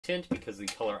tint because the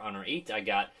color Honor 8 I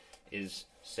got is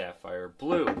sapphire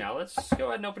blue. Now let's go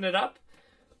ahead and open it up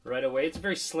right away. It's a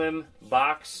very slim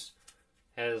box,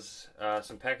 has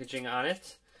some packaging on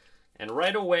it, and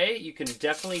right away you can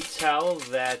definitely tell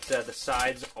that the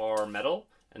sides are metal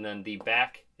and then the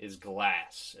back is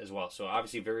glass as well. So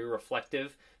obviously very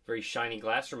reflective, very shiny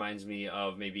glass. Reminds me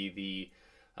of maybe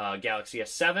the Galaxy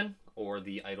S7 or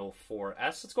the Idol 4S.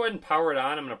 Let's go ahead and power it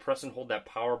on. I'm going to press and hold that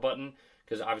power button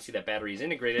because obviously that battery is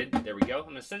integrated. There we go. I'm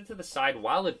going to set it to the side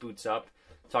while it boots up,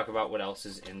 talk about what else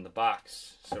is in the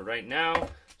box. So right now,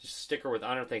 just a sticker with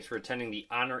Honor. Thanks for attending the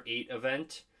Honor 8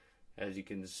 event. As you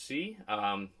can see,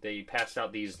 they passed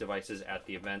out these devices at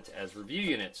the event as review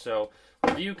units. So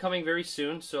review coming very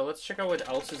soon. So let's check out what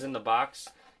else is in the box.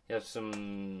 You have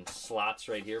some slots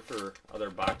right here for other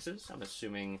boxes. I'm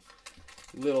assuming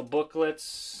little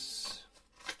booklets.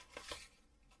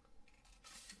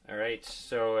 All right,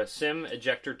 so a SIM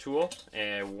ejector tool,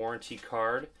 a warranty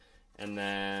card, and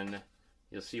then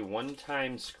you'll see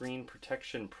one-time screen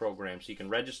protection program. So you can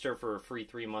register for a free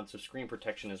 3 months of screen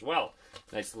protection as well.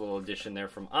 Nice little addition there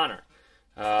from Honor.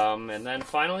 And then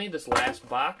finally, this last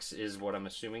box is what I'm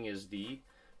assuming is the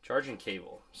charging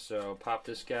cable. So pop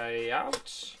this guy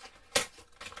out.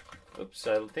 Oops,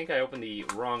 I think I opened the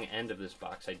wrong end of this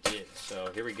box. I did.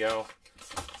 So here we go.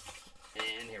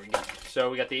 And here we go. So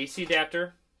we got the AC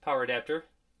adapter, power adapter,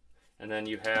 and then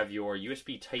you have your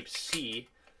USB Type-C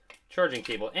charging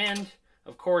cable. And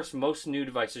of course, most new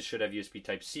devices should have USB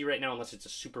Type-C right now, unless it's a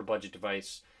super budget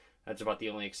device. That's about the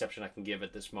only exception I can give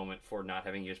at this moment for not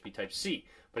having USB Type-C.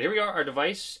 But here we are. Our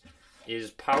device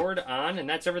is powered on, and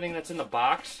that's everything that's in the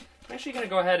box. I'm actually going to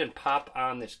go ahead and pop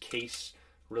on this case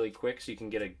really quick so you can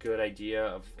get a good idea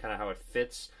of kind of how it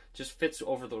fits. Just fits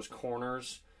over those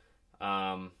corners,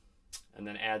 and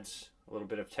then adds a little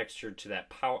bit of texture to that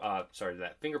to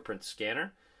that fingerprint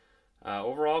scanner.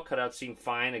 Overall, cutouts seem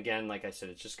fine. Again, like I said,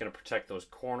 it's just going to protect those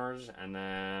corners, and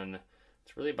then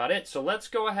that's really about it. So let's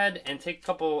go ahead and take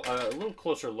a little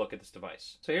closer look at this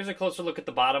device. So here's a closer look at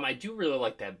the bottom. I do really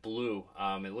like that blue.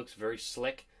 It looks very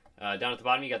slick. Down at the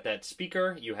bottom, you got that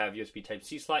speaker. You have USB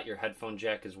Type-C slot, your headphone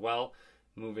jack as well.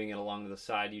 Moving it along to the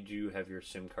side, you do have your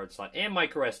SIM card slot and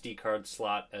micro SD card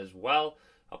slot as well.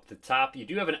 Up the top, you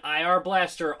do have an IR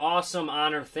blaster. Awesome,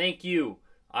 Honor. Thank you.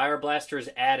 IR blaster is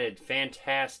added.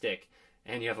 Fantastic.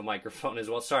 And you have a microphone as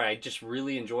well. Sorry, I just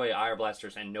really enjoy IR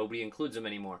blasters, and nobody includes them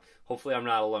anymore. Hopefully I'm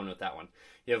not alone with that one.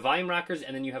 You have volume rockers,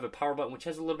 and then you have a power button, which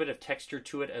has a little bit of texture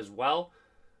to it as well.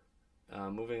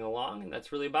 Moving along, and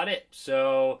that's really about it.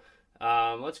 So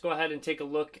let's go ahead and take a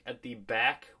look at the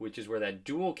back, which is where that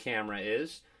dual camera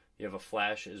is. You have a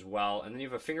flash as well, and then you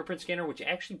have a fingerprint scanner, which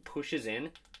actually pushes in.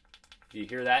 Do you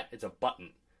hear that? It's a button.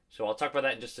 So I'll talk about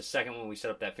that in just a second when we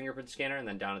set up that fingerprint scanner, and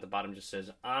then down at the bottom just says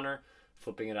Honor.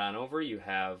 Flipping it on over, you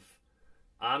have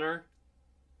Honor,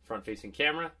 front-facing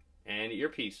camera, and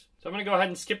earpiece. So I'm going to go ahead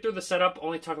and skip through the setup,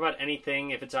 only talk about anything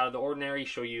if it's out of the ordinary,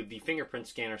 show you the fingerprint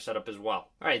scanner setup as well.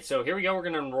 All right, so here we go. We're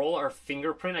going to enroll our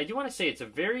fingerprint. I do want to say it's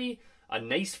a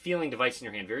nice feeling device in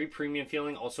your hand, very premium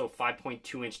feeling. Also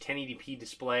 5.2-inch 1080p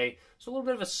display, so a little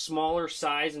bit of a smaller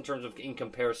size in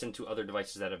comparison to other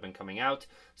devices that have been coming out.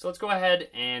 So let's go ahead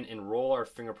and enroll our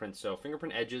fingerprints. So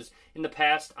fingerprint edges. In the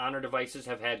past, Honor devices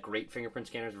have had great fingerprint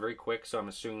scanners, very quick, so I'm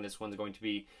assuming this one's going to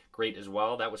be great as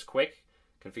well. That was quick.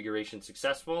 Configuration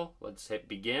successful. Let's hit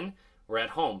begin. We're at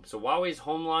home. So Huawei's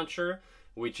home launcher,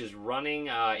 which is running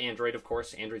Android, of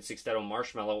course, Android 6.0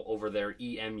 Marshmallow over their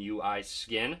EMUI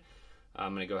skin.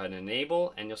 I'm going to go ahead and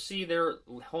enable, and you'll see their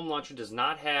home launcher does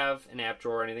not have an app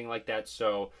drawer or anything like that,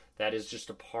 so that is just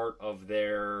a part of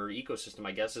their ecosystem,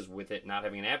 I guess, is with it not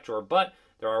having an app drawer, but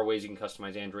there are ways you can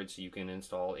customize Android so you can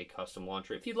install a custom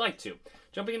launcher if you'd like to.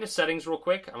 Jumping into settings real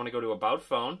quick, I'm going to go to About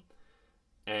Phone,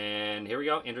 and here we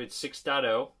go, Android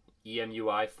 6.0,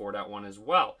 EMUI 4.1 as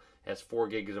well. It has 4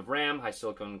 gigs of RAM, high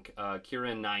silicon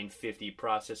Kirin 950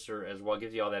 processor as well,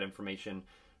 gives you all that information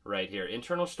right here.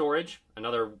 Internal storage,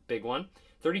 another big one.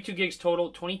 32 gigs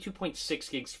total,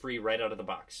 22.6 gigs free right out of the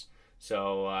box.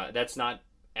 So that's not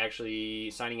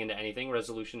actually signing into anything.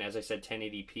 Resolution, as I said,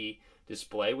 1080p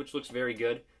display, which looks very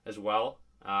good as well.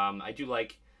 I do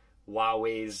like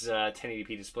Huawei's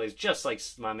 1080p displays, just like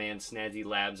my man Snazzy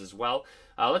Labs as well.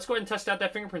 Let's go ahead and test out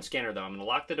that fingerprint scanner, though. I'm going to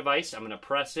lock the device. I'm going to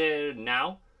press it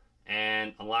now,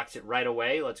 and unlocks it right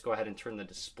away. Let's go ahead and turn the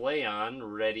display on.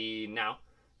 Ready now.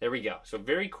 There we go. So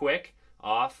very quick.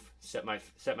 Off. Set my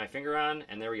finger on,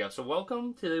 and there we go. So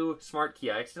welcome to Smart Key.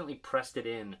 I accidentally pressed it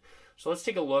in. So let's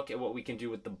take a look at what we can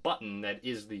do with the button that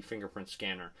is the fingerprint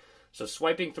scanner. So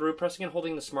swiping through, pressing and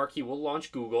holding the Smart Key will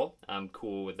launch Google. I'm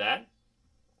cool with that.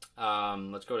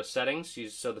 Let's go to settings.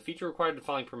 So the feature required the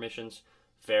following permissions.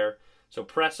 fair. So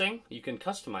pressing, you can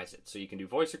customize it. So you can do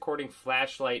voice recording,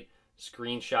 flashlight,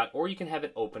 screenshot, or you can have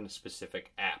it open a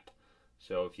specific app.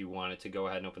 So if you wanted to go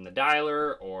ahead and open the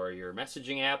dialer or your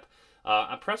messaging app,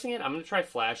 I'm pressing it. I'm going to try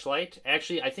flashlight.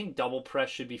 Actually, I think double press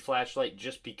should be flashlight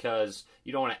just because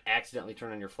you don't want to accidentally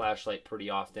turn on your flashlight pretty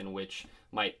often, which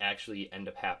might actually end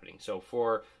up happening. So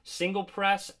for single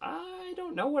press, I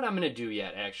don't know what I'm going to do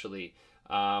yet, actually.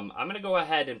 I'm going to go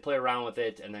ahead and play around with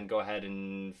it and then go ahead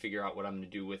and figure out what I'm going to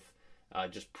do with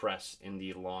just press in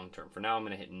the long term. For now, I'm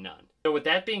going to hit none. So with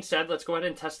that being said, let's go ahead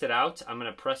and test it out. I'm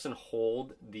going to press and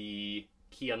hold the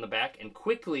key on the back and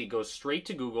quickly go straight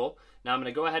to Google. Now I'm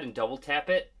going to go ahead and double tap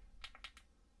it,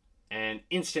 and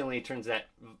instantly it turns that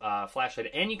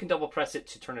flashlight, and you can double press it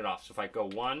to turn it off. So if I go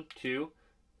 1, 2,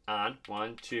 on,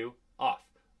 1, 2, off.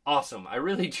 Awesome. I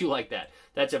really do like that.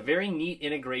 That's a very neat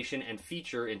integration and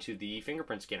feature into the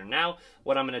fingerprint scanner. Now,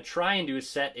 what I'm going to try and do is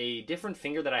set a different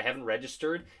finger that I haven't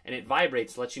registered, and it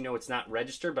vibrates, lets you know it's not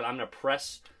registered, but I'm going to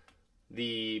press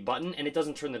the button and it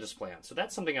doesn't turn the display on. So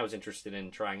that's something I was interested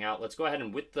in trying out. Let's go ahead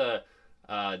and with the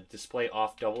display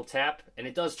off, double tap, and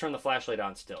it does turn the flashlight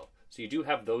on still. So you do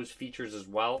have those features as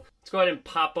well. Let's go ahead and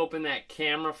pop open that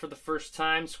camera for the first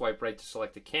time. Swipe right to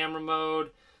select the camera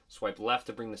mode. Swipe left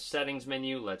to bring the settings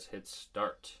menu. Let's hit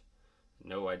start.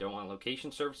 No, I don't want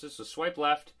location services. So swipe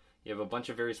left. You have a bunch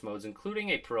of various modes, including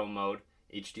a pro mode,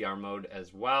 HDR mode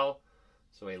as well.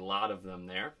 So a lot of them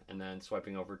there. And then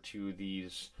swiping over to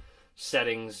these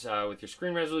settings with your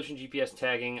screen resolution, GPS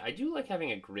tagging. I do like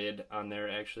having a grid on there,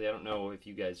 actually. I don't know if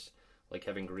you guys like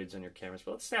having grids on your cameras,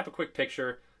 but let's snap a quick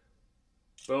picture.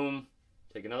 Boom.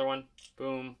 Take another one.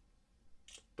 Boom.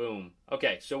 Boom.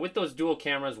 Okay, so with those dual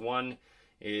cameras, one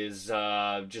is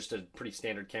just a pretty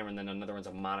standard camera, and then another one's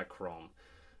a monochrome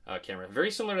camera.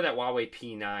 Very similar to that Huawei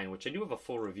P9, which I do have a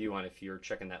full review on if you're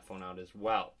checking that phone out as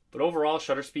well. But overall,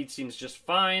 shutter speed seems just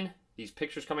fine. These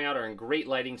pictures coming out are in great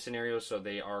lighting scenarios, so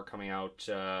they are coming out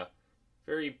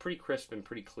pretty crisp and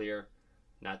pretty clear.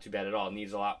 Not too bad at all. It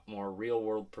needs a lot more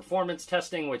real-world performance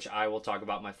testing, which I will talk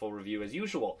about in my full review as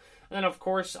usual. And then, of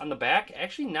course, on the back,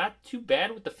 actually not too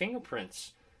bad with the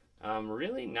fingerprints.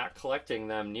 Really not collecting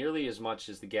them nearly as much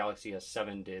as the Galaxy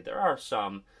S7 did. There are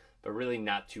some, but really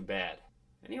not too bad.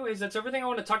 Anyways, that's everything I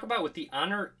want to talk about with the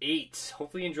Honor 8.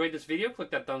 Hopefully you enjoyed this video.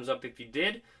 Click that thumbs up if you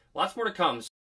did. Lots more to come.